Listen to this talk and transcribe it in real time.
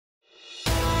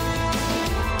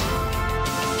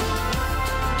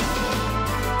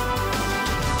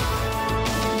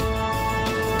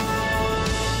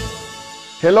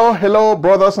Hello, hello,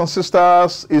 brothers and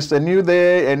sisters. It's a new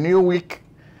day, a new week,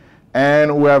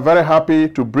 and we are very happy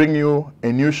to bring you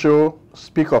a new show,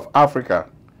 Speak of Africa.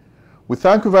 We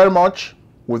thank you very much.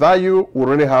 Without you, we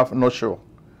really have no show.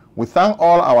 We thank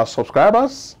all our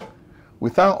subscribers,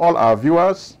 we thank all our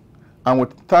viewers, and we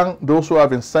thank those who have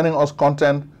been sending us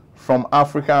content from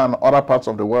Africa and other parts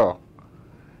of the world.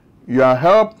 Your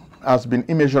help has been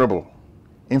immeasurable.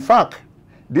 In fact,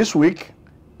 this week,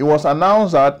 it was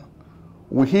announced that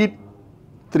we hit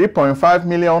 3.5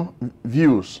 million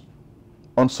views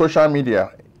on social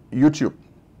media, YouTube.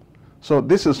 So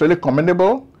this is really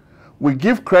commendable. We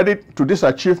give credit to this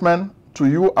achievement to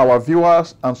you, our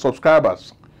viewers and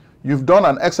subscribers. You've done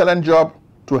an excellent job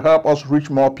to help us reach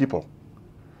more people.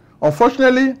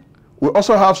 Unfortunately, we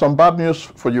also have some bad news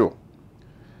for you.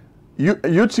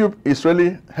 YouTube is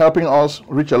really helping us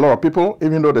reach a lot of people,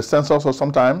 even though they censor us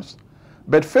sometimes.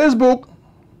 But Facebook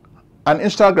and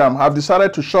Instagram have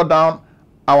decided to shut down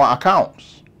our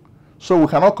accounts. So we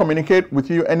cannot communicate with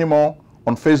you anymore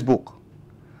on Facebook.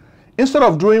 Instead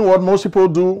of doing what most people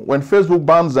do when Facebook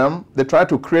bans them, they try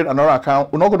to create another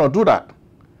account. We're not going to do that.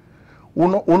 We're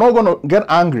not going to get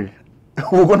angry.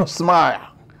 We're going to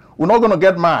smile. We're not going to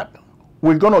get mad.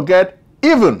 We're going to get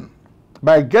even.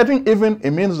 By getting even,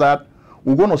 it means that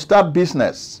we're going to start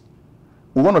business.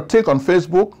 We're going to take on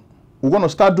Facebook. We're going to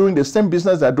start doing the same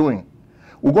business they're doing.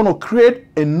 We're going to create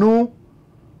a new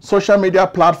social media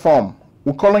platform.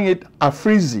 We're calling it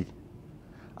Afrizi.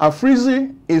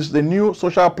 Afrizi is the new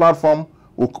social platform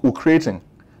we're creating.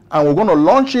 And we're going to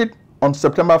launch it on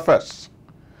September 1st.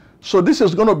 So this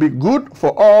is going to be good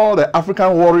for all the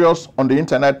African warriors on the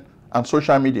internet and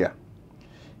social media.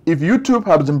 If YouTube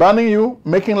has been banning you,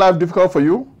 making life difficult for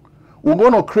you, we're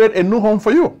going to create a new home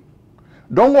for you.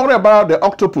 Don't worry about the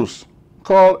octopus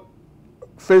called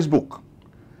Facebook.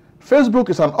 Facebook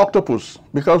is an octopus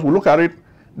because we look at it.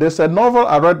 There's a novel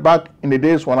I read back in the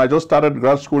days when I just started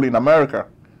grad school in America.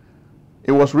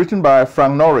 It was written by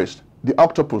Frank Norris, The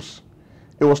Octopus.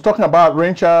 It was talking about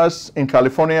ranchers in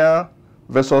California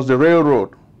versus the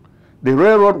railroad. The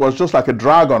railroad was just like a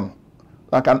dragon,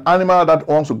 like an animal that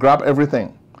wants to grab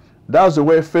everything. That's the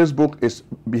way Facebook is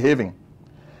behaving.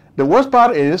 The worst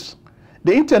part is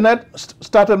the internet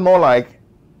started more like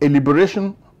a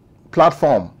liberation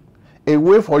platform, a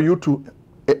way for you to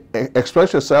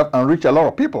express yourself and reach a lot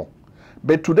of people.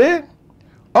 But today,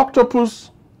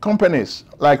 octopus companies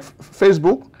like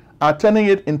Facebook are turning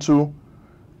it into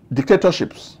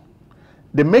dictatorships.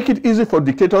 They make it easy for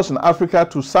dictators in Africa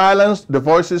to silence the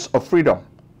voices of freedom.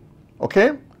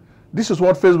 Okay? This is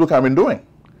what Facebook have been doing.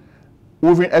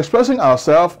 We've been expressing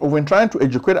ourselves, we've been trying to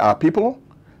educate our people,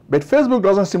 but Facebook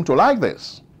doesn't seem to like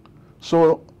this.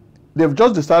 So they've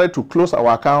just decided to close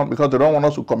our account because they don't want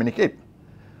us to communicate.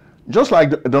 Just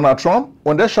like Donald Trump,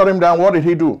 when they shut him down, what did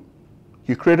he do?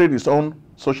 He created his own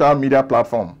social media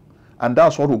platform. And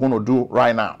that's what we're going to do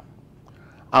right now.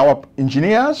 Our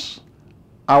engineers,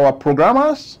 our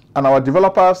programmers, and our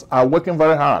developers are working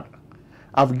very hard.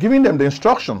 I've given them the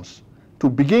instructions to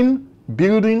begin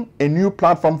building a new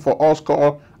platform for us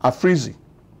called Afrizi.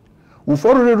 We've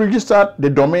already registered the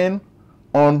domain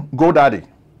on GoDaddy.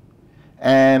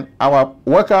 And our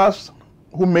workers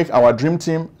who make our dream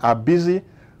team are busy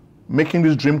making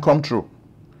this dream come true.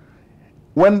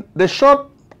 When they shut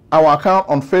our account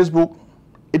on Facebook,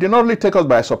 it did not really take us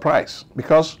by surprise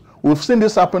because we've seen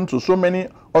this happen to so many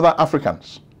other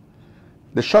Africans.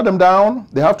 They shut them down,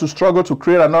 they have to struggle to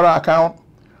create another account.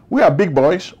 We are big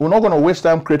boys, we're not going to waste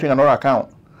time creating another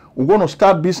account. We're going to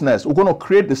start business, we're going to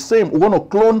create the same, we're going to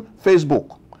clone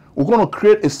Facebook. We're going to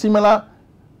create a similar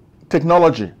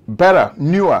technology, better,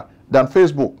 newer than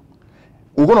Facebook.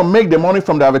 We're going to make the money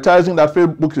from the advertising that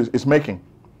Facebook is making.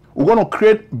 We're going to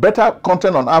create better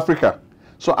content on Africa.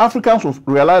 So Africans will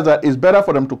realize that it's better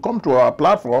for them to come to our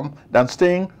platform than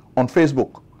staying on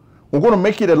Facebook. We're going to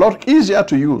make it a lot easier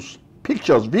to use.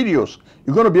 Pictures, videos.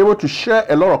 You're going to be able to share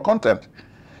a lot of content.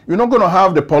 You're not going to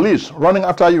have the police running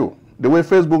after you the way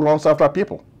Facebook runs after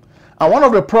people. And one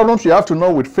of the problems you have to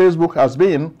know with Facebook has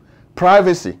been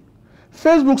privacy.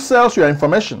 Facebook sells your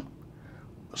information.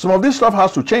 Some of this stuff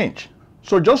has to change.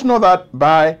 So just know that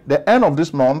by the end of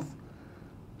this month,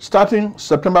 starting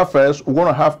September 1st, we're going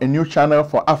to have a new channel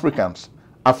for Africans,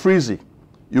 Afrizi.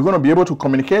 You're going to be able to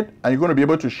communicate and you're going to be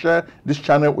able to share this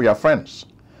channel with your friends.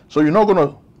 So you're not going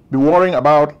to be worrying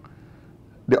about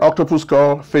the octopus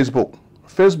called Facebook.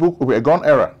 Facebook will be a gone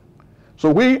era.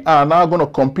 So we are now going to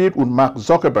compete with Mark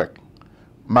Zuckerberg.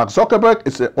 Mark Zuckerberg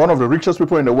is one of the richest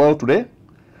people in the world today.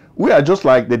 We are just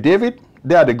like the David,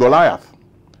 they are the Goliath.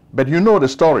 But you know the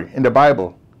story in the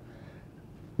Bible.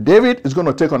 David is going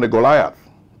to take on the Goliath.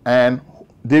 And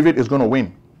David is going to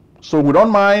win. So we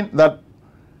don't mind that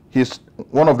he's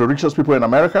one of the richest people in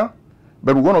America,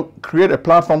 but we're going to create a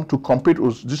platform to compete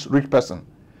with this rich person.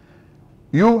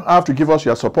 You have to give us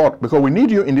your support because we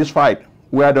need you in this fight.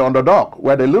 We are the underdog.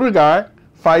 We are the little guy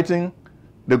fighting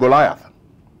the Goliath.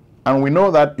 And we know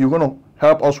that you're going to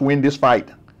help us win this fight.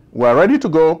 We are ready to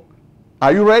go.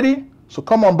 Are you ready? So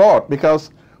come on board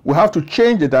because we have to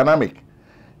change the dynamic.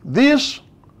 These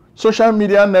social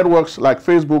media networks like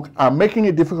Facebook are making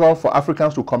it difficult for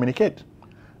Africans to communicate.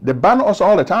 They ban us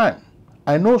all the time.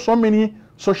 I know so many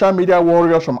social media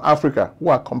warriors from Africa who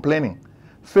are complaining.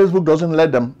 Facebook doesn't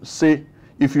let them say,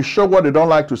 if you show what they don't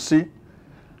like to see,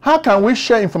 how can we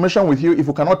share information with you if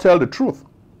we cannot tell the truth?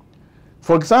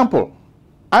 For example,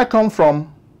 I come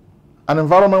from an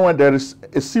environment where there is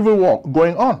a civil war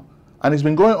going on, and it's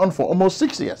been going on for almost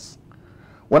 6 years.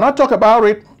 When I talk about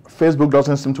it, Facebook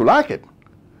doesn't seem to like it.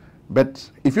 But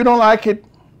if you don't like it,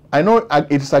 I know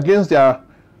it's against their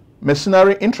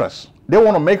mercenary interests. They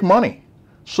want to make money.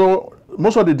 So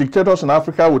most of the dictators in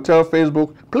Africa will tell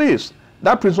Facebook, please,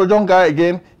 that Prince Ojong guy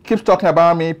again keeps talking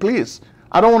about me, please.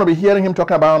 I don't want to be hearing him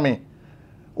talking about me.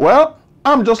 Well,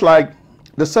 I'm just like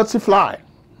the tsetse fly,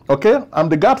 okay? I'm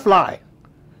the gadfly.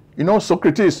 You know,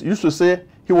 Socrates used to say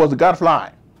he was the gadfly.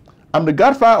 I'm the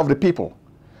gadfly of the people.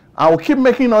 I will keep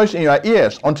making noise in your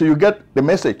ears until you get the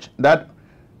message that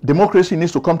democracy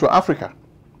needs to come to Africa.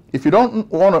 If you don't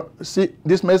want to see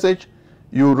this message,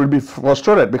 you will be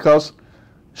frustrated because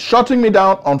shutting me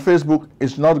down on Facebook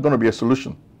is not going to be a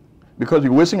solution because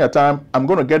you're wasting your time. I'm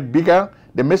going to get bigger.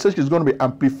 The message is going to be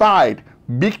amplified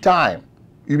big time.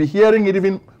 You'll be hearing it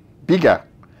even bigger.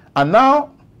 And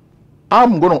now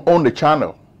I'm going to own the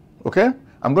channel, okay?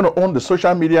 I'm going to own the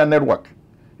social media network.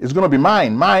 It's going to be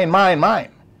mine, mine, mine, mine.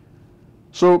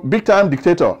 So big time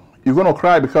dictator, you're going to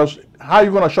cry because how are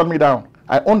you going to shut me down?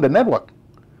 I own the network.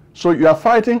 So you are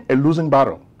fighting a losing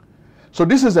battle. So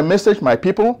this is a message, my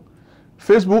people.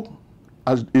 Facebook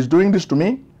is doing this to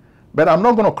me, but I'm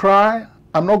not going to cry.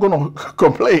 I'm not going to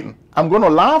complain. I'm going to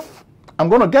laugh. I'm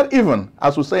going to get even,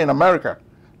 as we say in America.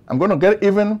 I'm going to get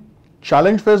even,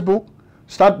 challenge Facebook,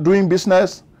 start doing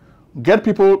business, get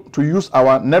people to use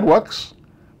our networks,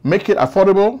 make it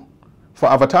affordable for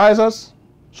advertisers.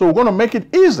 So we're going to make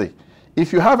it easy.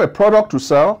 If you have a product to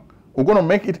sell, we're going to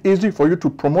make it easy for you to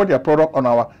promote your product on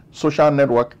our social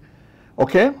network.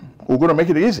 Okay? We're going to make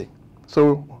it easy.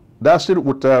 So that's it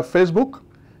with Facebook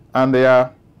and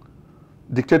their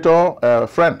dictator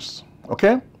friends.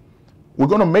 Okay? We're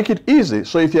going to make it easy.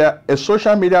 So if you're a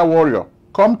social media warrior,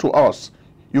 come to us.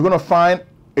 You're going to find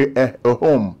a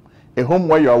home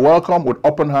where you are welcome with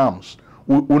open arms.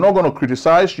 We're not going to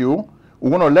criticize you. We're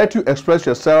going to let you express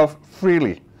yourself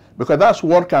freely because that's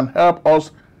what can help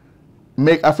us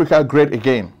make Africa great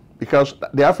again. Because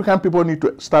the African people need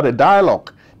to start a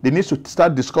dialogue. They need to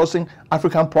start discussing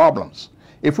African problems.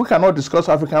 If we cannot discuss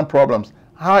African problems,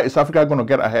 how is Africa going to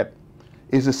get ahead?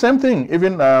 It's the same thing.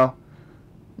 Even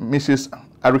Mrs.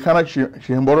 Arikana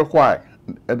Chihimboro Kwai,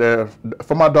 the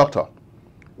former doctor.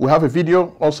 We have a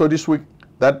video also this week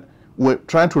that we're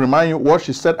trying to remind you what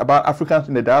she said about Africans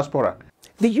in the diaspora.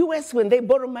 The US, when they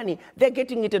borrow money, they're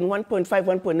getting it in 1.5,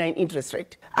 1.9 interest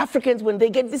rate. Africans, when they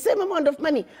get the same amount of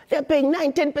money, they're paying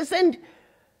 9, 10%.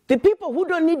 The people who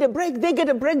don't need a break, they get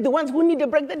a break. The ones who need a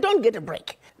break, they don't get a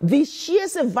break. The sheer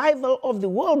survival of the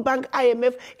World Bank,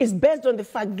 IMF, is based on the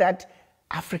fact that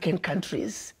African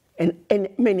countries and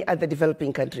many other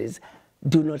developing countries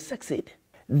do not succeed.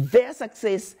 Their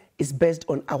success is based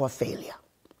on our failure.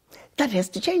 That has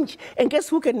to change. And guess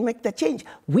who can make that change?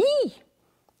 We,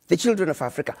 the children of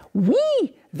Africa,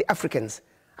 we, the Africans,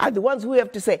 are the ones who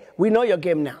have to say, we know your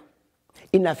game now.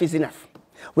 Enough is enough.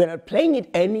 We're not playing it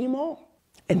anymore.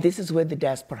 And this is where the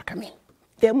diaspora come in.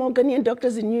 There are more Ghanaian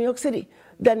doctors in New York City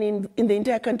than in the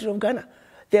entire country of Ghana.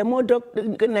 There are more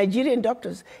Nigerian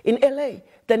doctors in LA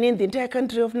than in the entire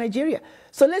country of Nigeria.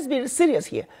 So let's be serious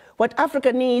here. What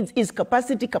Africa needs is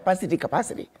capacity, capacity,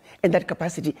 capacity. And that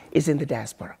capacity is in the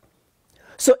diaspora.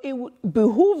 So it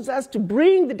behooves us to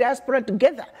bring the diaspora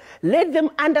together. Let them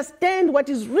understand what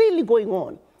is really going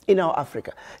on in our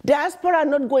Africa. Diaspora are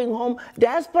not going home.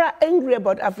 Diaspora are angry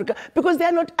about Africa because they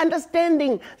are not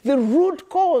understanding the root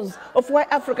cause of why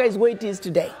Africa is where it is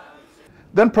today.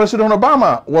 Then President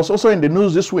Obama was also in the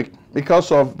news this week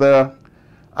because of the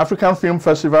African Film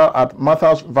Festival at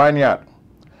Martha's Vineyard.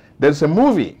 There's a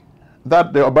movie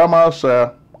that the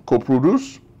Obamas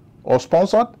co-produced or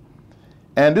sponsored,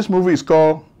 and this movie is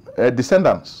called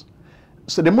Descendants.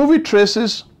 So the movie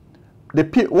traces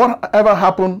whatever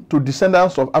happened to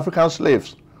descendants of African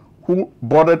slaves who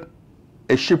boarded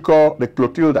a ship called the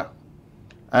Clotilda.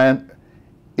 And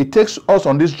it takes us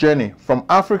on this journey from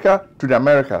Africa to the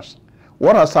Americas.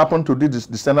 What has happened to these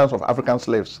descendants of African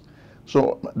slaves?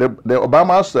 So the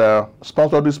Obamas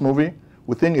sponsored this movie.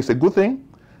 We think it's a good thing.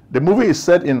 The movie is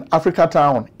set in Africa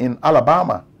Town in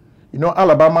Alabama. You know,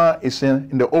 Alabama is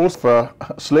in the old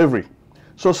slavery.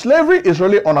 So slavery is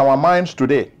really on our minds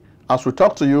today. As we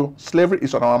talk to you, slavery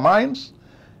is on our minds.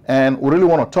 And we really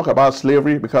want to talk about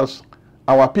slavery because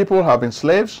our people have been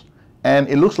slaves. And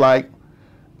it looks like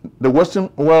the Western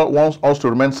world wants us to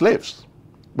remain slaves.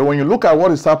 But when you look at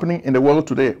what is happening in the world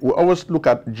today, we always look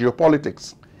at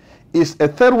geopolitics. Is a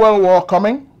third world war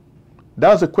coming?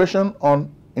 That's a question on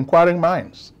inquiring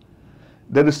minds.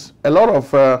 There is a lot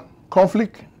of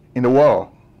conflict in the world,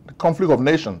 the conflict of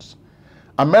nations.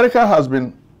 America has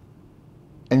been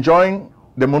enjoying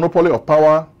the monopoly of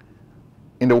power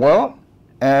in the world,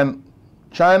 and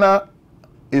China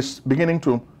is beginning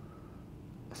to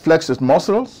flex its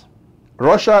muscles.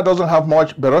 Russia doesn't have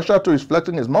much, but Russia too is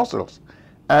flexing its muscles.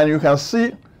 And you can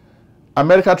see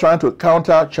America trying to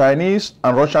counter Chinese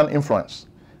and Russian influence.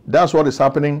 That's what is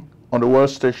happening on the world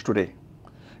stage today.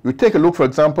 You take a look, for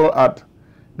example, at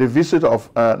the visit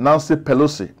of Nancy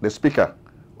Pelosi, the Speaker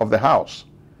of the House,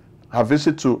 her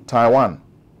visit to Taiwan.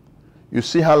 You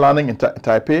see her landing in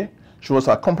Taipei. She was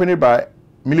accompanied by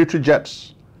military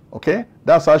jets. Okay?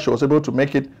 That's how she was able to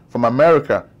make it from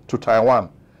America to Taiwan,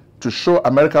 to show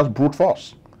America's brute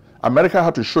force. America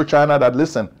had to show China that,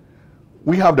 listen,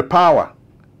 we have the power.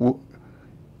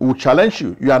 We'll challenge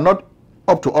you. You are not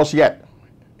up to us yet.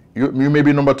 You may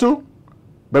be number 2,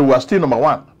 but we are still number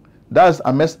 1. That's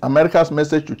America's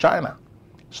message to China.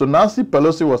 So Nancy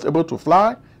Pelosi was able to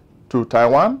fly to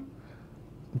Taiwan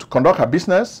to conduct her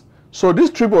business. So this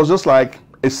trip was just like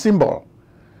a symbol.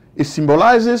 It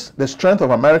symbolizes the strength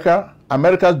of America,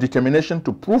 America's determination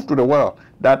to prove to the world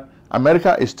that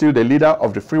America is still the leader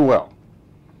of the free world.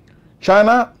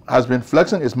 China has been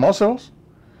flexing its muscles.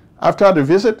 After the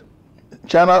visit,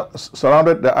 China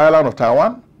surrounded the island of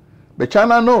Taiwan. But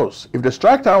China knows if they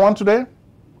strike Taiwan today,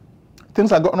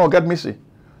 things are going to get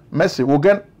messy. We're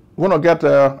going to get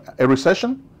a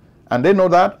recession, and they know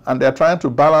that, and they're trying to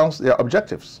balance their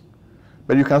objectives.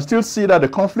 But you can still see that the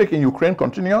conflict in Ukraine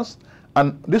continues,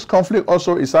 and this conflict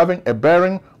also is having a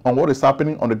bearing on what is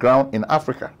happening on the ground in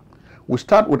Africa. We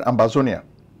start with Ambazonia.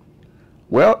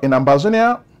 Well, in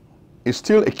Ambazonia, it's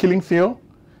still a killing field.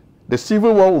 The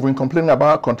civil war we've been complaining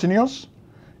about continues.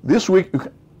 This week,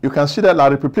 you can see that La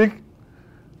République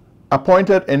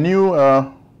appointed a new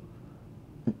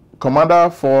commander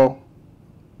for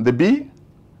the B,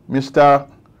 Mr.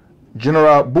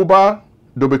 General Buba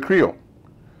Dobekrio,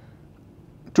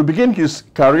 to begin his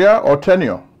career or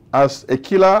tenure as a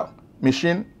killer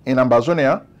machine in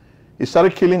Ambazonia. He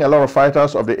started killing a lot of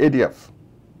fighters of the ADF.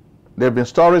 There have been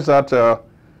stories that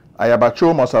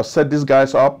Ayabacho must have set these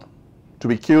guys up to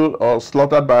be killed or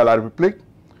slaughtered by La République.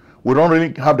 We don't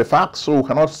really have the facts, so we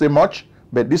cannot say much,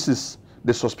 but this is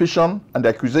the suspicion and the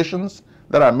accusations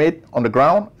that are made on the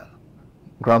ground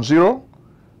zero,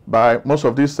 by most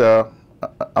of these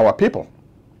our people.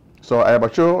 So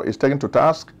Ayabacho is taken to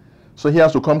task, so he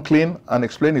has to come clean and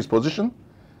explain his position,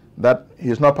 that he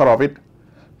is not part of it.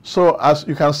 So as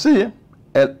you can see,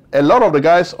 a lot of the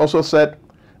guys also said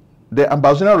the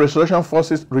Ambazonia Restoration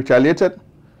Forces retaliated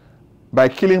by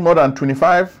killing more than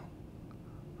 25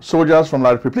 soldiers from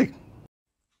La République.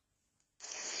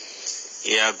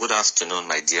 Yeah, good afternoon,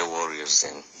 my dear warriors.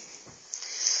 And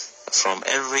from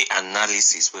every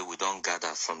analysis where we don't gather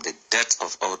from the death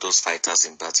of all those fighters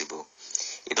in Batibo,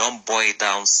 it don't boil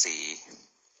down, say,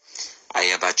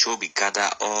 Ayabacho be gather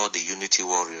all the unity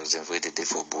warriors and where they did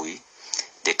for Bui.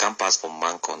 They can pass for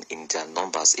Mancon in their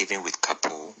numbers, even with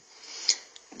Kapo.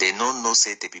 They don't know,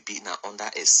 say, they be beaten under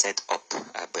a setup.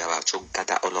 Ayabacho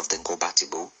gather all of them, go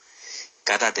Batibo.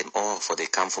 Gather them all for the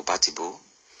camp for Batibo.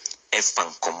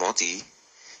 Efan Komoti,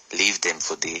 leave them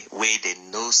for the way they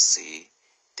know, say,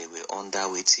 they were under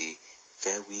with a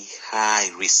very high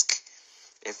risk.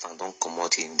 Efan don't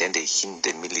Komoti, and then they hint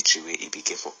the military way it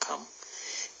became for camp.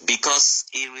 Because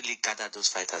he really gathered those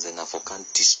fighters and for can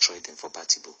destroy them for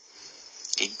Batibo.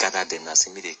 He gathered them and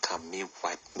said, may they come, may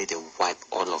they wipe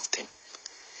all of them.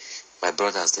 My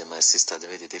brothers and my sisters, the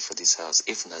way they did for this house,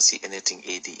 if you see anything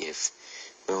ADF,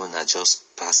 we will not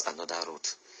just pass another road.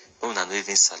 We will not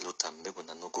even salute them, we will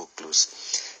not go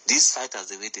close. These fighters,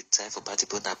 the way they try for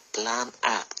Batibo, na plan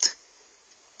act.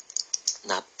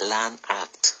 Na plan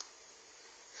act.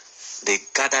 They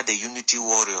gather the unity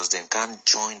warriors, then can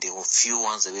join the few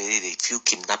ones, the few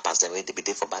kidnappers, the way they be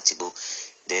there for Batibo.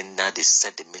 Then now they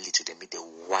set the military, they made they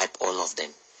wipe all of them.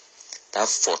 That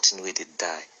 14 way they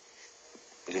die.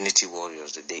 Unity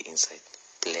warriors, the day inside.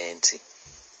 Plenty.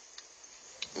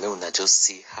 May una just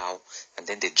see how, and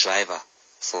then the driver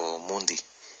for Mundi,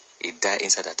 he died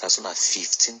inside that house. So now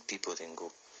 15 people then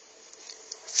go.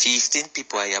 15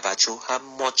 people, Ayabacho, how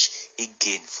much he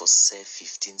gained for sell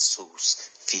 15 souls?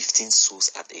 15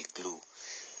 souls at a glue.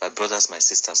 My brothers, my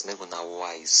sisters, make una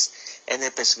wise. Any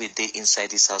person with day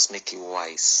inside this house, make you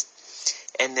wise.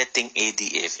 Anything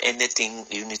ADF, anything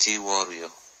Unity Warrior.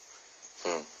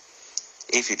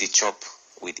 If you did chop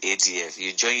with ADF,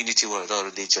 you join Unity Warrior,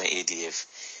 already join ADF.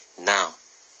 Now,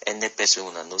 any person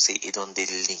wanna know say it on the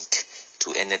link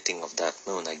to anything of that,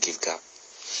 may wanna give gap.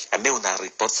 And may wanna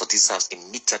report for this house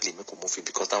immediately, make a movie,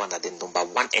 because that one are the number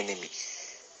one enemy.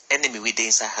 Enemy with the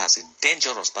inside house is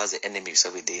dangerous past the enemy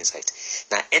with the inside.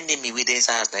 Now enemy with the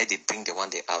inside house, now they bring the one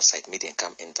they outside, make them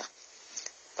come enter.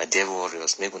 My dear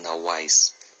warriors, make una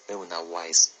wise, make una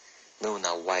wise, make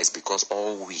una wise, because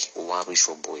all we want wish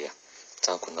for boya.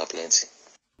 Thank you, plenty.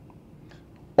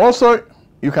 Also,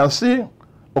 you can see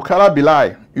Okara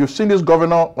Bilai. You've seen this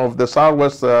governor of the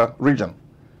Southwest region.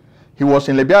 He was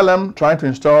in Lebialem trying to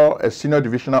install a senior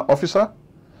divisional officer.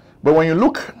 But when you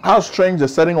look how strange the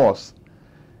setting was,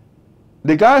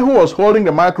 the guy who was holding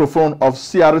the microphone of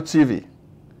CRTV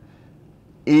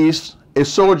is a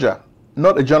soldier,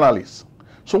 not a journalist.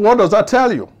 So what does that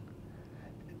tell you?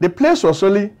 The place was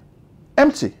really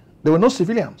empty. There were no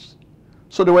civilians.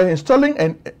 So they were installing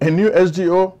a new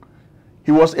SDO.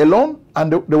 He was alone,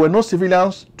 and there were no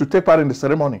civilians to take part in the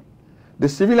ceremony. The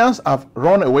civilians have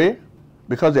run away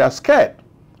because they are scared.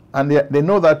 And they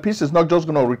know that peace is not just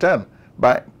going to return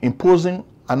by imposing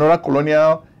another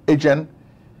colonial agent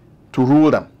to rule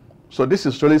them. So this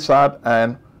is really sad,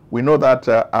 and we know that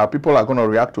our people are going to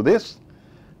react to this.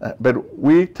 But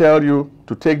we tell you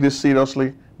to take this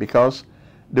seriously, because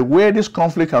the way this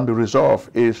conflict can be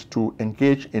resolved is to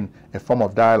engage in a form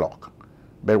of dialogue.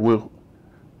 But will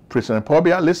President Paul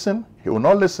Biya listen? He will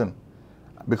not listen.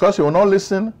 Because he will not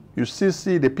listen, you still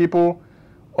see the people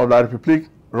of La République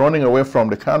running away from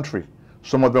the country.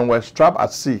 Some of them were strapped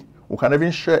at sea. We can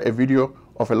even share a video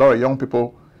of a lot of young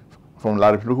people from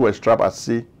La République who were strapped at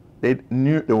sea. They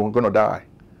knew they were going to die,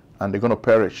 and they're going to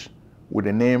perish with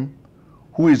the name,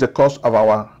 who is the cause of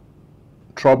our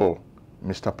trouble,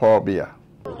 Mr. Paul Biya.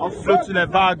 On flotte sur les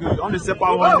vagues, on ne sait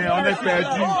pas où on est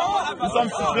perdu. Nous sommes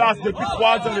sur place depuis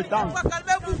 3 heures de temps.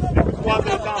 Depuis 3 heures de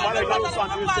temps, voilà les gens qui sont en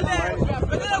train de se noyer.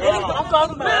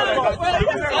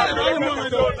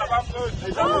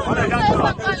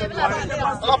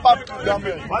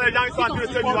 Voilà les gens qui sont en train de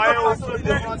se noyer aussi.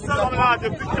 Nous sommes là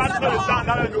depuis 4 heures de temps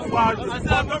dans le naufrage.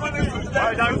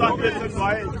 Voilà les gens qui sont en train de se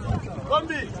noyer.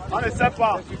 On ne sait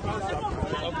pas.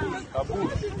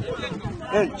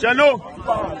 Hey, Cheno,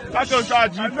 quand on t'a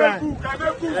dit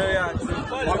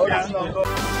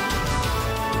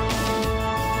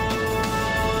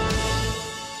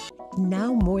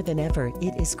Now more than ever,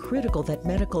 it is critical that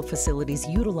medical facilities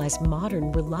utilize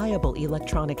modern, reliable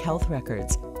electronic health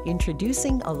records.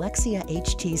 Introducing Alexia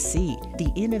HTC,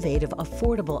 the innovative,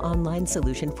 affordable online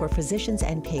solution for physicians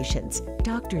and patients.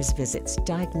 Doctors' visits,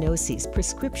 diagnoses,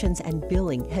 prescriptions, and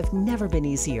billing have never been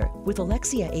easier. With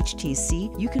Alexia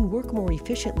HTC, you can work more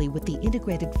efficiently with the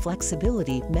integrated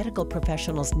flexibility medical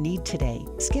professionals need today.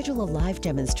 Schedule a live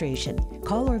demonstration.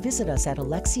 Call or visit us at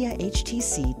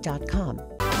alexiahtc.com.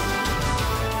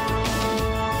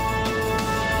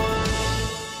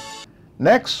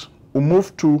 Next, we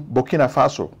move to Burkina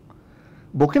Faso.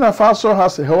 Burkina Faso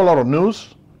has a whole lot of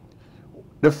news.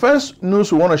 The first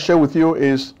news we want to share with you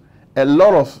is a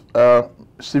lot of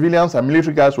civilians and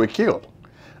military guys were killed.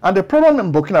 And the problem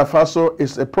in Burkina Faso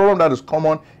is a problem that is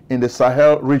common in the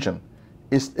Sahel region.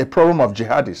 It's a problem of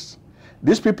jihadists.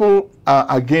 These people are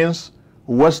against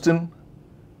Western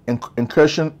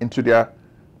incursion into their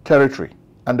territory,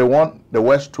 and they want the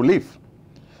West to leave.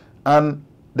 And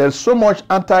there's so much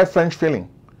anti-French feeling.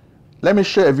 Let me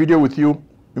share a video with you.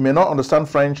 You may not understand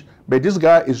French, but this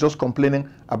guy is just complaining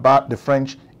about the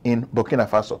French in Burkina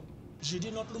Faso. Je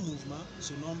dis notre mouvement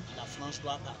se nomme La France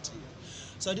doit partir.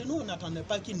 C'est-à-dire nous on n'attendait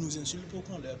pas qu'ils nous insultent pour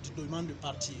qu'on leur demande de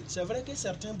partir. C'est vrai que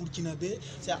certains Burkinabés,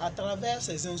 c'est à travers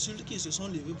ces insultes qu'ils se sont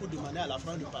levés pour demander à la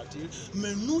France de partir.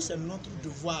 Mais nous, c'est notre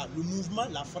devoir. Le mouvement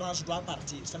La France doit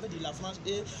partir. Ça veut dire la France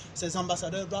et ses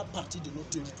ambassadeurs doivent partir de notre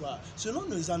territoire. Selon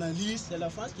nos analyses, c'est la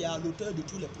France qui est à l'auteur de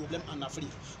tous les problèmes en Afrique.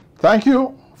 Thank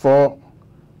you for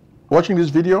watching this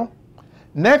video.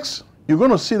 Next, you're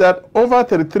going to see that over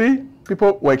 33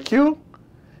 people were killed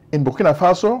in Burkina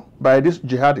Faso by these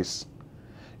jihadists.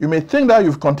 You may think that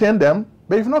you've contained them,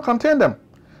 but you've not contained them.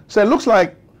 So it looks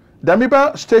like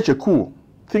Damiba staged a coup,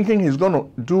 thinking he's going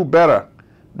to do better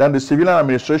than the civilian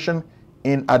administration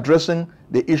in addressing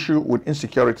the issue with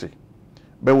insecurity.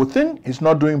 But we think he's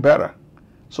not doing better.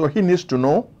 So he needs to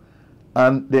know,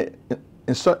 and the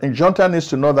junta needs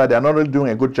to know that they are not really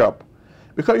doing a good job.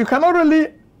 Because you cannot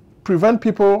really prevent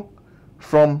people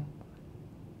from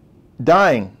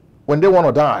dying when they want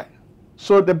to die.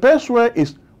 So the best way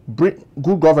is bring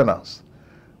good governance.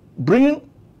 Bringing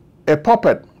a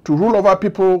puppet to rule over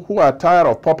people who are tired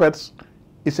of puppets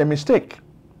is a mistake.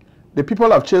 The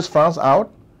people have chased France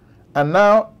out, and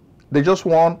now they just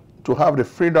want to have the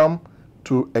freedom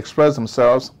to express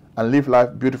themselves and live life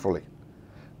beautifully.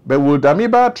 But will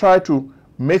Damiba try to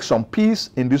make some peace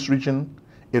in this region?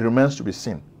 It remains to be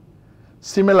seen.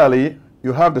 Similarly,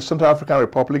 you have the Central African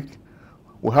Republic.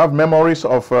 We have memories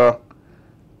of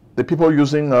the people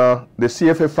using the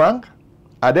CFA franc.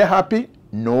 Are they happy?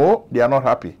 No, they are not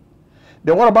happy.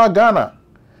 Then what about Ghana?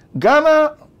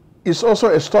 Ghana is also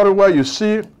a story where you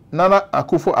see Nana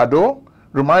Akufo-Addo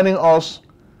reminding us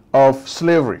of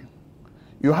slavery.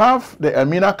 You have the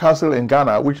Elmina Castle in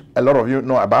Ghana, which a lot of you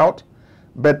know about,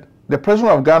 but the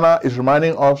president of Ghana is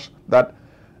reminding us that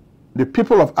the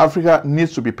people of Africa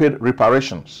needs to be paid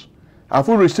reparations. Have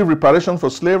we received reparations for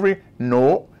slavery?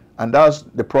 No, and that's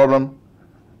the problem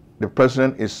the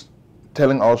president is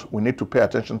telling us we need to pay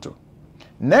attention to.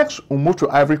 Next, we move to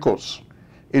Ivory Coast.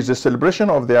 It's the celebration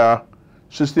of their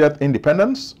 60th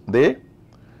Independence Day.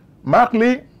 Mark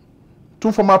Lee,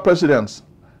 two former presidents,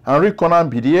 Henri Konan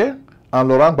Bedie and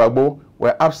Laurent Gbagbo,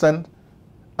 were absent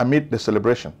amid the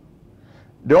celebration.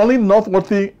 The only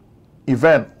noteworthy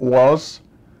event was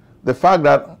the fact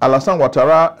that Alassane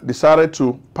Ouattara decided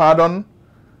to pardon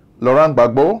Laurent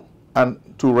Gbagbo and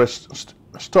to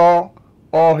restore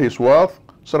all his wealth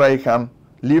so that he can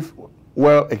live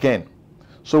well again.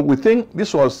 So we think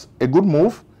this was a good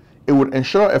move. It would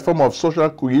ensure a form of social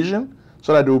cohesion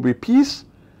so that there will be peace,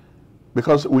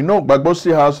 because we know Gbagbo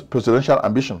still has presidential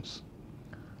ambitions.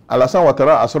 Alassane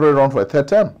Ouattara has already run for a third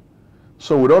term.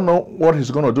 So we don't know what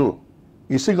he's going to do.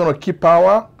 Is he going to keep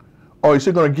power, or is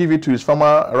he going to give it to his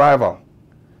former rival?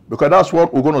 Because that's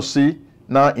what we're going to see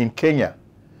now in Kenya.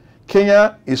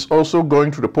 Kenya is also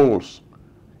going to the polls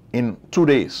in 2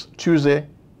 days. Tuesday,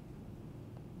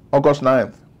 August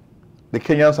 9th, the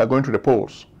Kenyans are going to the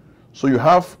polls. So you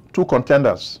have two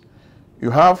contenders. You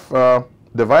have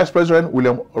the Vice President,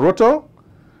 William Ruto,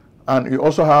 and you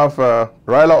also have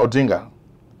Raila Odinga.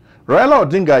 Raila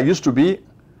Odinga used to be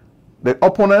the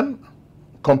opponent,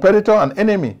 competitor, and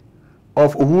enemy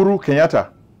of Uhuru Kenyatta.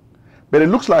 But it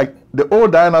looks like the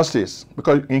old dynasties,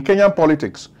 because in Kenyan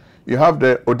politics, you have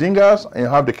the Odingas and you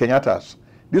have the Kenyattas.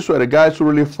 These were the guys who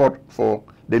really fought for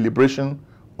the liberation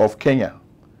of Kenya.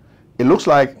 It looks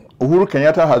like Uhuru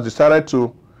Kenyatta has decided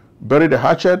to bury the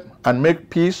hatchet and make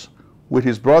peace with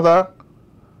his brother,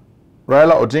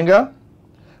 Raila Odinga.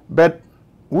 But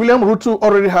William Ruto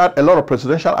already had a lot of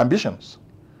presidential ambitions.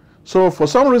 So for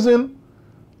some reason,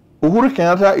 Uhuru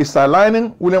Kenyatta is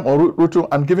aligning William Ruto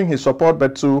and giving his support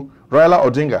but to Raila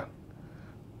Odinga.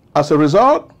 As a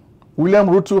result, William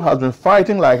Ruto has been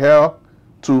fighting like hell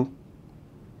to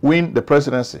win the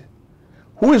presidency.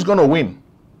 Who is going to win?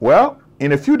 Well,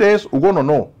 in a few days, we're going to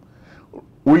know.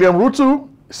 William Ruto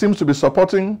seems to be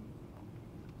supporting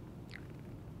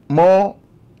more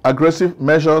aggressive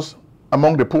measures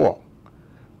among the poor,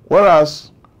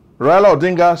 whereas Raila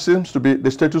Odinga seems to be the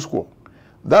status quo.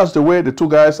 That's the way the two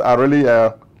guys are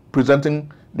really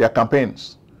presenting their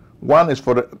campaigns. One is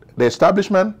for the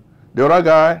establishment, the other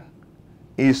guy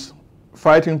is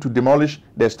fighting to demolish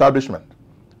the establishment.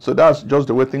 So that's just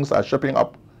the way things are shaping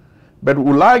up. But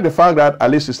we like the fact that at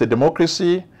least it's a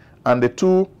democracy and the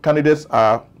two candidates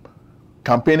are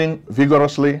campaigning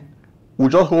vigorously. We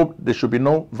just hope there should be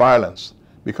no violence,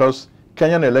 because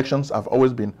Kenyan elections have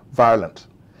always been violent.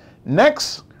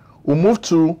 Next, we'll move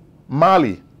to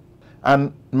Mali.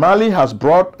 And Mali has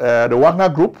brought the Wagner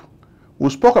Group. We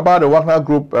spoke about the Wagner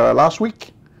Group last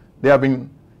week. They have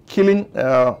been killing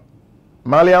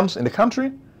Malians in the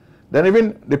country. Then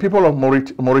even the people of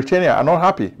Mauritania are not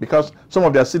happy because some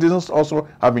of their citizens also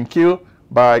have been killed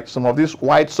by some of these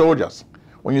white soldiers.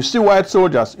 When you see white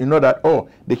soldiers, you know that, oh,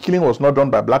 the killing was not done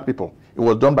by black people. It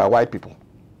was done by white people.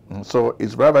 And so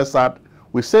it's very, very sad.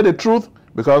 We say the truth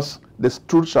because the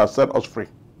truth shall set us free.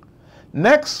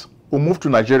 Next, we'll move to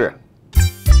Nigeria.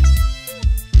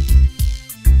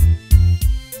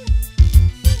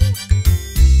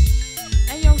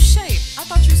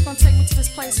 Take me to this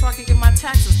place so I can get my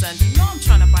taxes done. You know I'm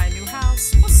trying to buy a new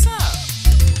house. What's up?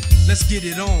 Let's get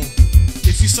it on.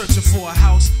 If you searching for a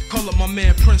house, call up my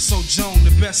man Prince Ojong,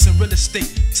 the best in real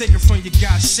estate. Take it from your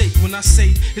guy's shape. When I say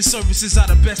his services are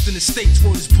the best in the states,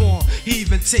 word is born. He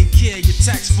even take care of your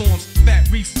tax forms, fat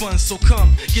refunds. So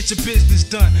come, get your business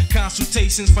done.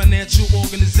 Consultations, financial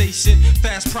organization,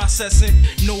 fast processing,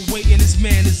 no waiting. This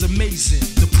man is amazing.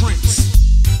 The Prince.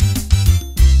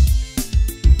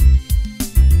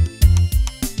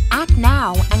 Act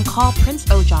now and call Prince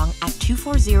Ojong at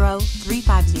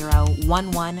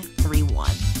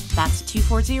 240-350-1131. That's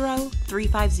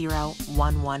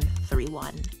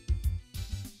 240-350-1131.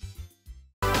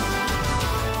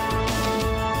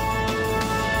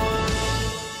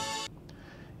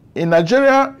 In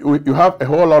Nigeria, you have a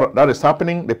whole lot that is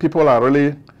happening. The people are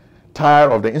really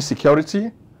tired of the insecurity,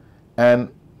 and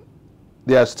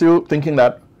they are still thinking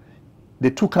that the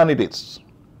two candidates,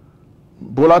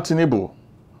 Bola Tinubu,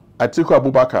 Atiku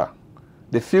Abubakar,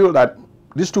 they feel that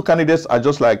these two candidates are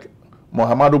just like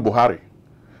Muhammadu Buhari.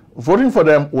 Voting for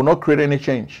them will not create any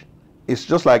change. It's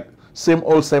just like same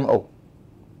old, same old.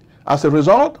 As a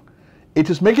result, it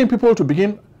is making people to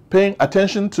begin paying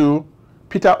attention to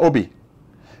Peter Obi.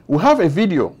 We have a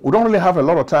video. We don't really have a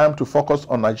lot of time to focus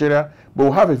on Nigeria, but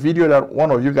we have a video that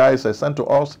one of you guys has sent to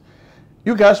us.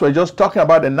 You guys were just talking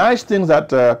about the nice things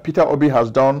that Peter Obi has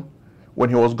done when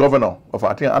he was governor of,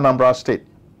 I think, Anambra State.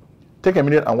 Take a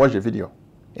minute and watch the video.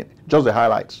 Just the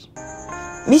highlights.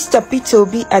 Mr. Peter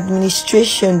Obi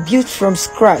administration built from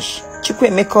scratch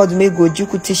Chukwuemeka Odumegwu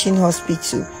Ojukwu Teaching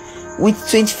Hospital with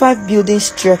 25 building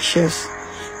structures.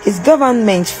 His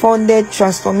government funded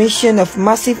transformation of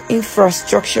massive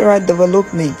infrastructural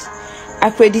development,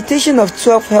 accreditation of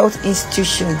 12 health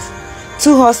institutions,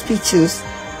 2 hospitals,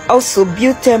 also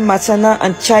built 10 maternal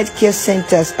and child care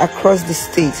centers across the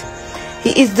state.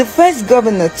 He is the first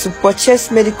governor to purchase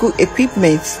medical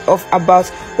equipment of about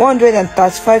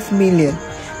 135 million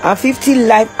and 50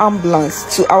 live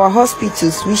ambulances to our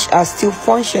hospitals, which are still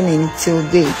functioning till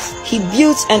date. He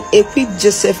built and equipped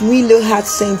Joseph Milo Heart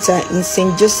Center in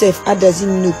St. Joseph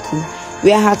Adazi-Nnukwu,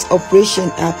 where heart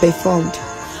operations are performed.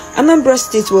 Anambra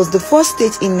State was the first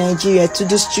state in Nigeria to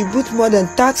distribute more than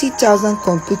 30,000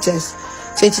 computers,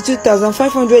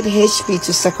 22,500 HP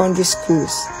to secondary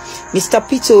schools. Mr.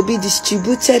 Peter Obi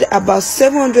distributed about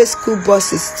 700 school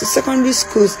buses to secondary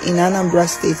schools in Anambra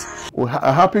State. We're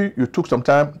happy you took some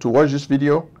time to watch this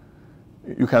video.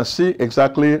 You can see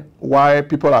exactly why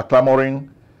people are clamoring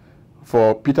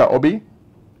for Peter Obi,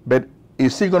 but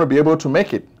is he going to be able to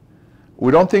make it?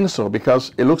 We don't think so,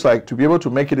 because it looks like to be able to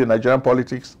make it in Nigerian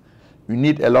politics, you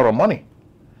need a lot of money.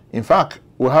 In fact,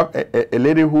 we have a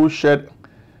lady who shared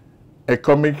a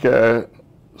comic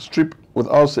strip with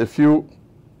us a few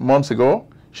months ago.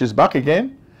 She's back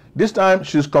again. This time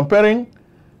she's comparing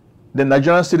the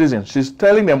Nigerian citizens. She's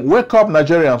telling them, wake up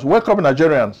Nigerians, wake up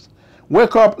Nigerians,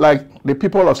 wake up like the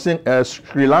people of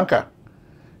Sri Lanka.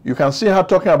 You can see her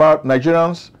talking about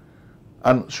Nigerians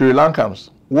and Sri Lankans.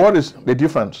 What is the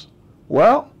difference?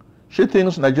 Well, she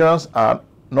thinks Nigerians are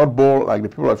not bold like the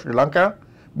people of Sri Lanka,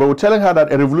 but we're telling her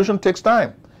that a revolution takes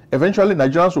time. Eventually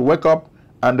Nigerians will wake up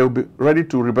and they'll be ready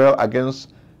to rebel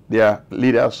against their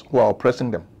leaders who are oppressing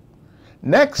them.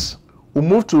 Next, we'll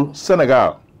move to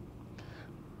Senegal.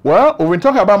 Well, we've been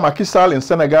talking about Macky Sall in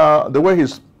Senegal, the way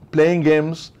he's playing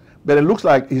games, but it looks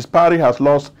like his party has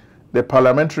lost the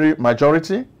parliamentary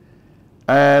majority,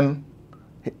 and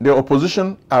the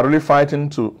opposition are really fighting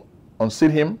to unseat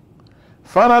him.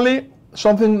 Finally,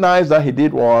 something nice that he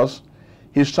did was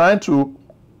he's trying to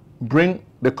bring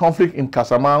the conflict in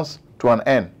Casamance to an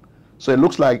end. So it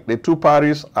looks like the two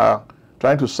parties are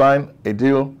trying to sign a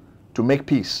deal to make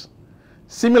peace.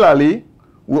 Similarly,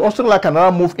 we also like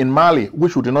another move in Mali,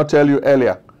 which we did not tell you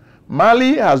earlier.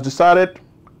 Mali has decided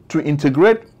to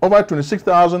integrate over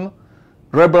 26,000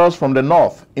 rebels from the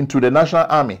north into the national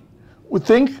army. We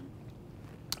think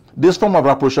this form of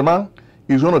rapprochement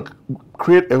is going to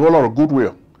create a whole lot of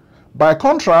goodwill. By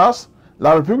contrast,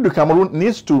 La République du Cameroon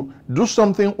needs to do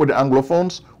something with the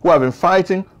Anglophones who have been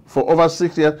fighting for over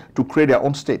 6 years to create their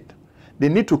own state. They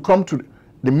need to come to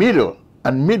the middle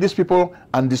and meet these people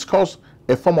and discuss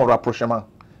a form of rapprochement.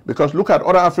 Because look at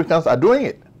other Africans are doing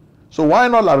it. So why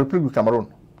not La République du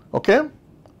Cameroon? Okay?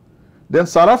 Then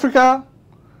South Africa,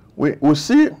 we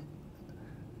see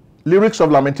lyrics of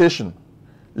lamentation.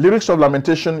 Lyrics of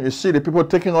lamentation, you see the people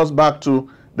taking us back to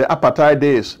the apartheid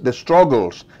days, the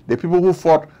struggles, the people who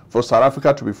fought for South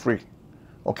Africa to be free.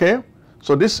 Okay?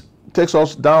 So this takes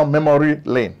us down memory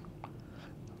lane.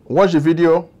 Watch the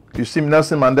video, you see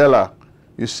Nelson Mandela,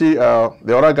 you see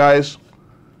the other guys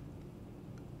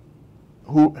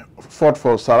who fought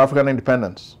for South African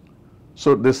independence.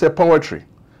 So they say poetry,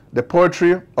 the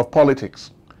poetry of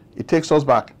politics. It takes us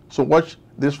back. So watch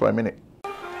this for a minute.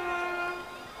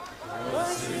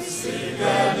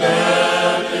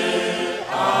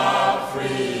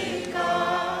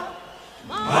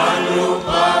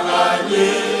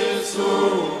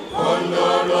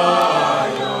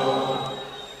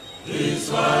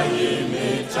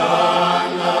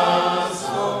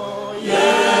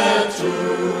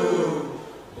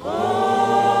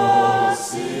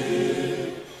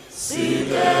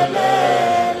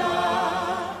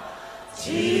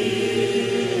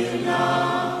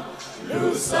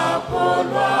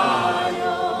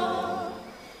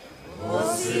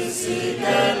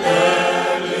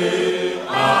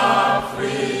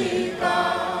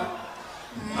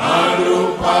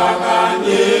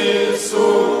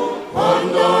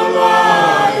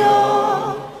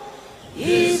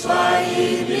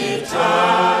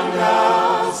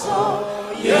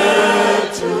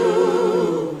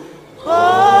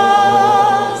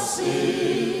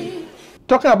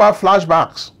 Talking about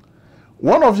flashbacks,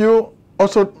 one of you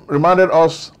also reminded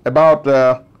us about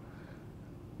the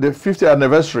 50th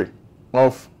anniversary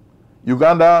of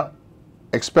Uganda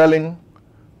expelling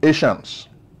Asians.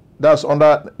 That's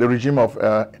under the regime of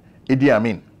Idi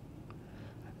Amin.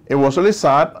 It was really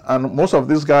sad, and most of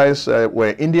these guys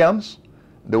were Indians.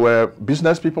 They were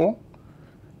business people.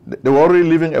 They were already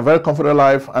living a very comfortable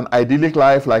life, an idyllic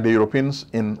life like the Europeans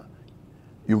in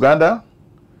Uganda.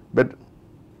 But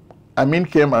Amin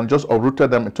came and just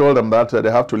uprooted them and told them that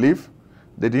they have to leave.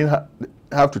 They didn't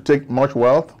have to take much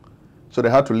wealth, so they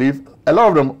had to leave. A lot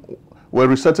of them were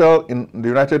resettled in the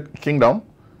United Kingdom,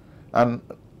 and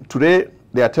today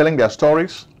they are telling their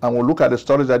stories, and we'll look at the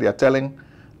stories that they are telling,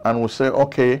 and we'll say,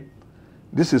 okay,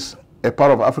 this is a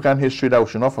part of African history that we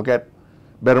should not forget.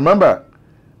 But remember,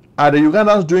 are the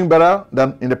Ugandans doing better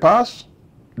than in the past?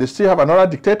 They still have another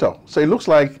dictator. So it looks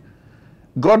like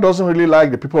God doesn't really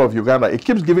like the people of Uganda. It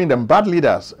keeps giving them bad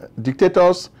leaders,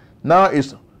 dictators. Now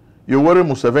it's Yoweri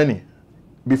Museveni.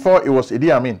 Before it was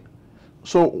Idi Amin.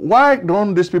 So why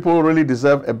don't these people really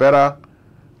deserve a better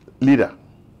leader?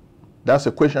 That's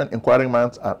a question inquiring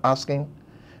minds are asking.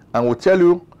 And we'll tell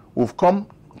you, we've come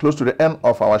close to the end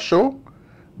of our show.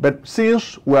 But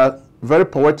since we are very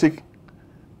poetic,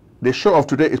 the show of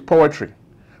today is poetry.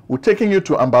 We're taking you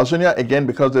to Ambazonia again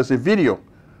because there's a video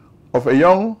of a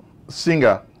young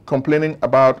singer complaining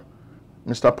about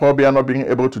Mr. Paul Biya not being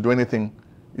able to do anything.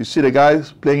 You see the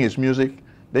guys playing his music.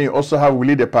 Then you also have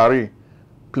Willie de Paris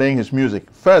playing his music.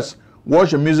 First,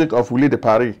 watch the music of Willie de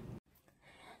Paris.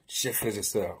 Chers frères et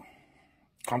sœurs,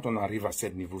 quand on arrive à ce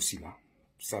niveau-ci là,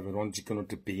 ça veut dire que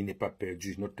notre pays n'est pas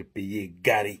perdu, notre pays est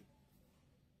garé.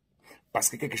 Parce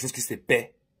que quelque chose qui se perd,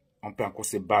 on peut encore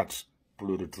se battre pour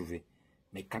le retrouver.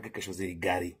 Mais quand quelque chose est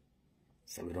garé,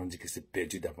 ça veut dire que c'est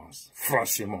perdu d'avance.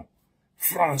 Franchement,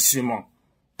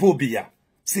 Paul Biya,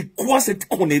 c'est quoi cette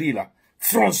connerie là?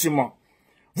 Franchement,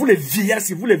 vous les vieillards,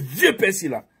 vous les vieux pères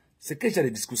là, c'est quel genre de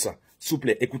discours ça? S'il vous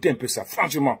plaît, écoutez un peu ça.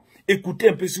 Franchement, écoutez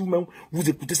un peu si vous-même, vous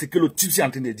écoutez ce que le type est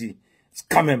en train de dire.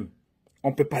 Quand même, on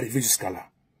ne peut pas arriver jusqu'à là.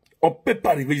 On ne peut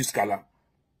pas arriver jusqu'à là.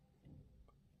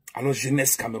 Alors,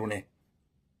 jeunesse camerounaise,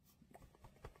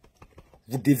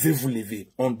 vous devez vous lever.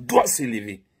 On doit se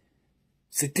lever.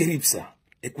 C'est terrible ça.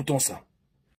 Écoutons ça.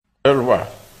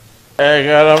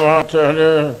 Également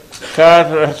tenu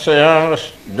 4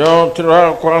 séances, dont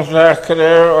 3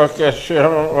 consacrées aux questions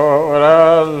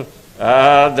orales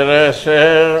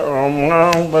adressées aux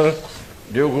membres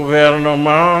du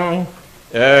gouvernement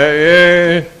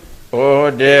et au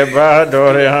débat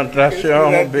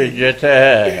d'orientation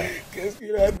budgétaire. Qu'est-ce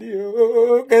qu'il a dit?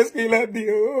 Oh, qu'est-ce qu'il a dit?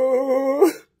 Oh,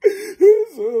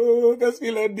 qu'est-ce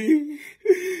qu'il a dit?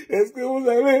 Est-ce que vous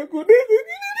avez écouté ce qu'il a dit?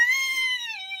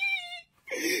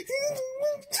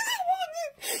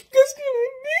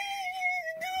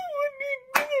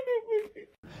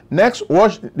 Next,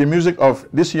 watch the music of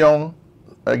this young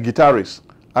guitarist.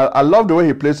 I love the way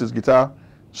he plays his guitar.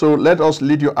 So let us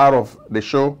lead you out of the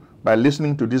show by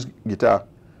listening to this guitar.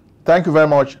 Thank you very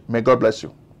much. May God bless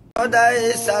you.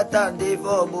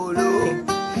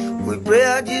 We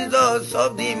pray Jesus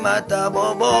of the matter,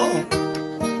 Bobo.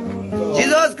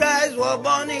 Jesus Christ was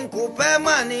born in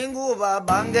Kupema, Ninguva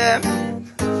Bange.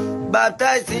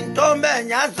 Baptized in Tombe,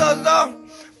 Nyasozo.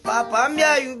 Papa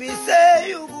Mia, you be say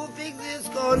you go fix this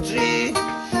country.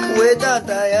 Wait that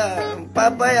I am,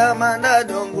 Papa Yamanda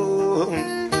don't go.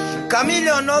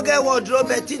 Camille no get wardrobe,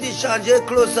 Betty di changer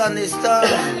clothes and the star.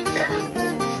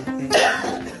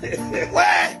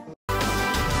 Where?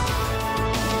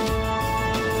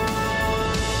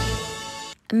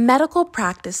 Medical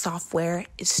practice software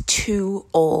is too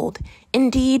old.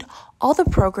 Indeed, All the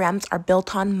programs are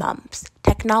built on MUMPS,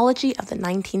 technology of the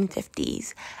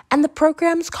 1950s, and the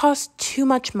programs cost too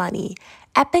much money.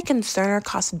 Epic and Cerner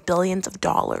cost billions of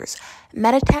dollars.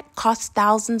 Meditech costs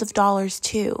thousands of dollars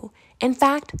too. In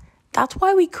fact, that's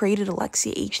why we created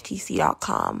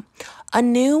AlexiaHTC.com, a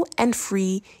new and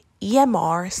free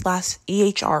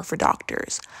EMR/EHR for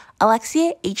doctors.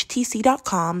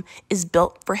 AlexiaHTC.com is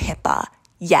built for HIPAA.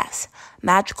 Yes,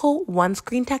 magical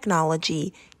one-screen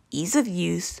technology, ease of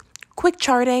use, quick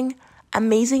charting,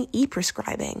 amazing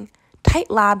e-prescribing, tight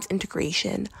labs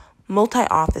integration,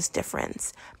 multi-office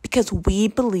difference, because we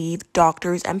believe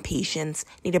doctors and patients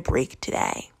need a break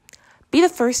today. Be the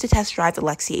first to test drive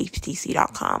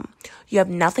AlexiaHTC.com. You have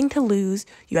nothing to lose,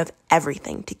 you have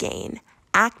everything to gain.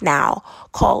 Act now.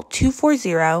 Call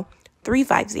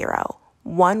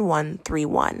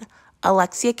 240-350-1131.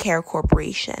 Alexia Care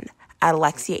Corporation at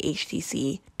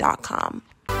AlexiaHTC.com.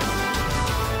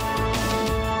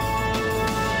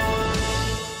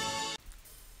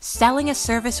 Selling a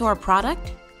service or a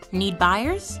product? Need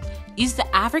buyers? Use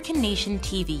the African Nation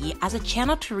TV as a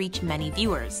channel to reach many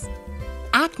viewers.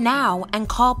 Act now and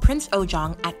call Prince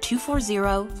Ojong at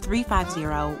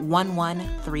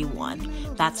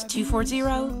 240-350-1131. That's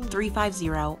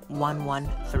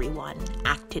 240-350-1131.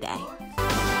 Act today.